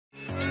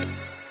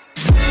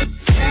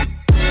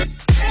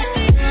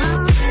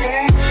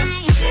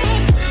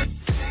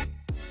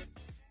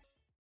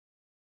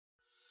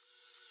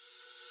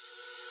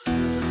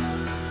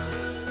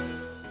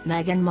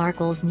Meghan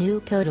Markle's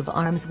new coat of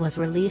arms was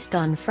released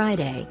on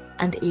Friday,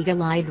 and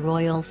eagle-eyed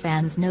royal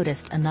fans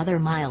noticed another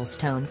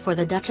milestone for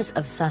the Duchess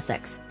of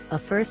Sussex, a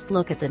first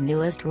look at the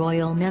newest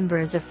royal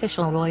member's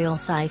official royal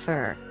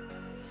cipher.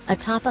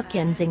 Atop a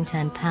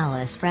Kensington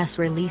Palace press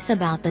release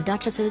about the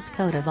Duchess's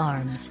coat of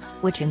arms,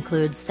 which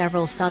includes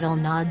several subtle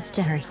nods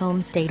to her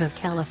home state of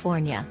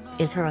California,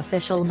 is her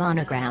official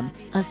monogram,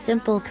 a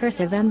simple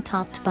cursive M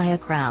topped by a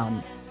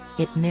crown.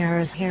 It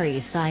mirrors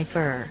Harry's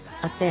cipher,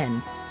 a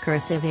thin,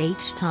 cursive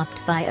H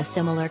topped by a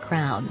similar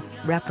crown,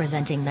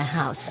 representing the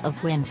House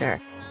of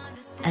Windsor.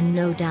 And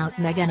no doubt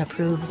Meghan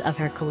approves of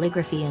her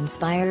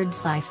calligraphy-inspired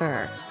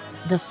cipher.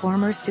 The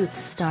former Suits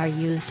star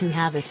used to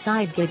have a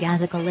side gig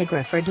as a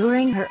calligrapher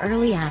during her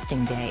early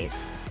acting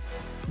days.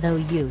 Though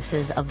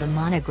uses of the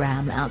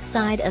monogram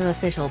outside of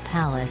official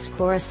palace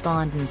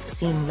correspondence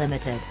seem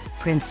limited,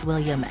 Prince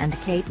William and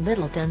Kate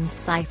Middleton's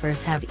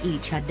ciphers have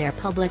each had their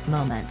public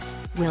moments.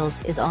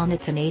 Will's is on a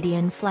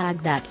Canadian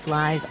flag that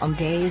flies on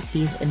days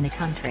he's in the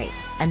country,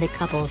 and the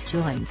couple's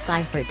joint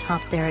cipher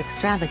topped their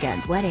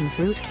extravagant wedding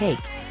fruit cake,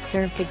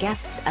 served to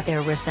guests at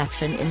their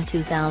reception in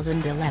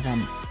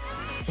 2011.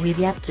 We've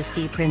yet to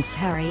see Prince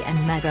Harry and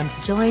Meghan's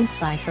joint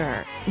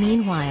cipher.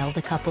 Meanwhile,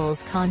 the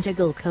couple's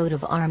conjugal coat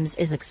of arms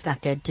is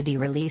expected to be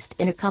released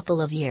in a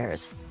couple of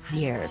years.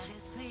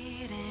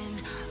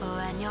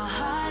 When your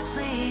heart's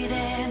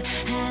bleeding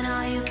and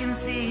all you can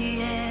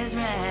see is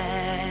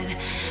red,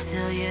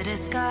 till you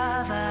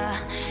discover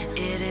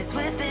it is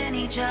within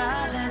each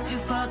other to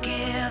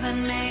forgive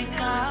and make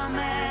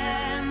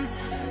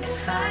amends.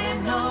 If I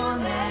had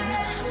known then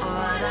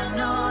what I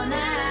know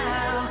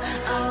now,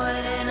 I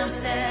wouldn't have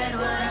said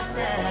what I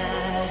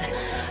said.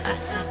 I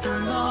took the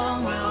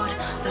long road,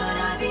 thought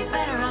I'd be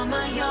better on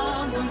my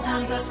own.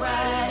 Sometimes what's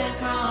right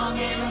is wrong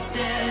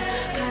instead,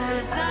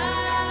 'cause I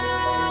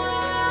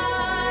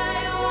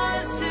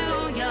was too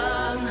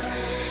young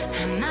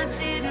and I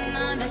didn't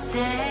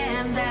understand.